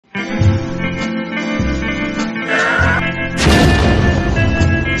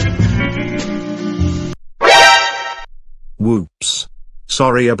Whoops.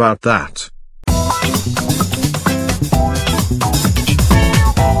 Sorry about that.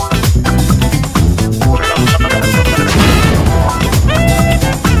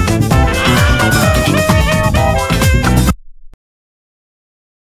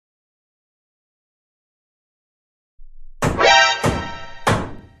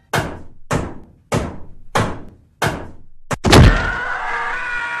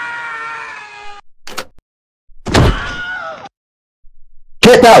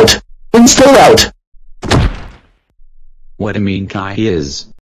 Get out! And stay out! What a mean guy he is.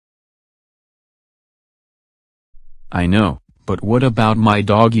 I know, but what about my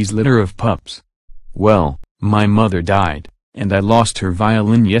doggy's litter of pups? Well, my mother died, and I lost her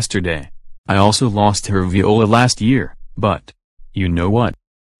violin yesterday. I also lost her viola last year, but you know what?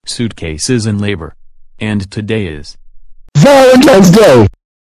 Suitcase is in labor. And today is Valentine's Day!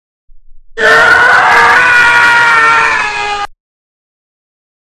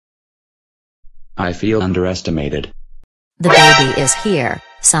 I feel underestimated. The baby is here,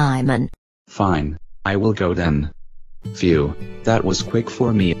 Simon. Fine, I will go then. Phew, that was quick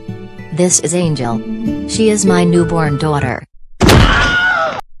for me. This is Angel. She is my newborn daughter.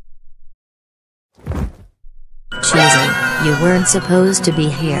 Cheesy, you weren't supposed to be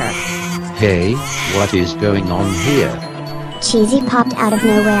here. Hey, what is going on here? Cheesy popped out of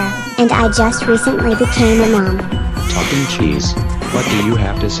nowhere, and I just recently became a mom. Talking cheese, what do you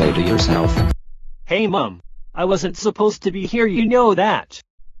have to say to yourself? Hey Mom, I wasn't supposed to be here, you know that.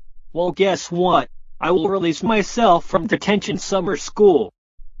 Well, guess what? I will release myself from detention summer school.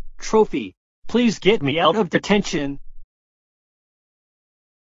 Trophy, please get me out of detention.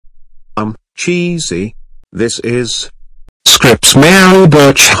 Cheesy. This is Scripps Mary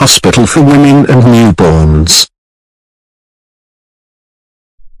Birch Hospital for Women and Newborns.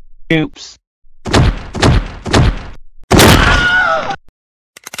 Oops.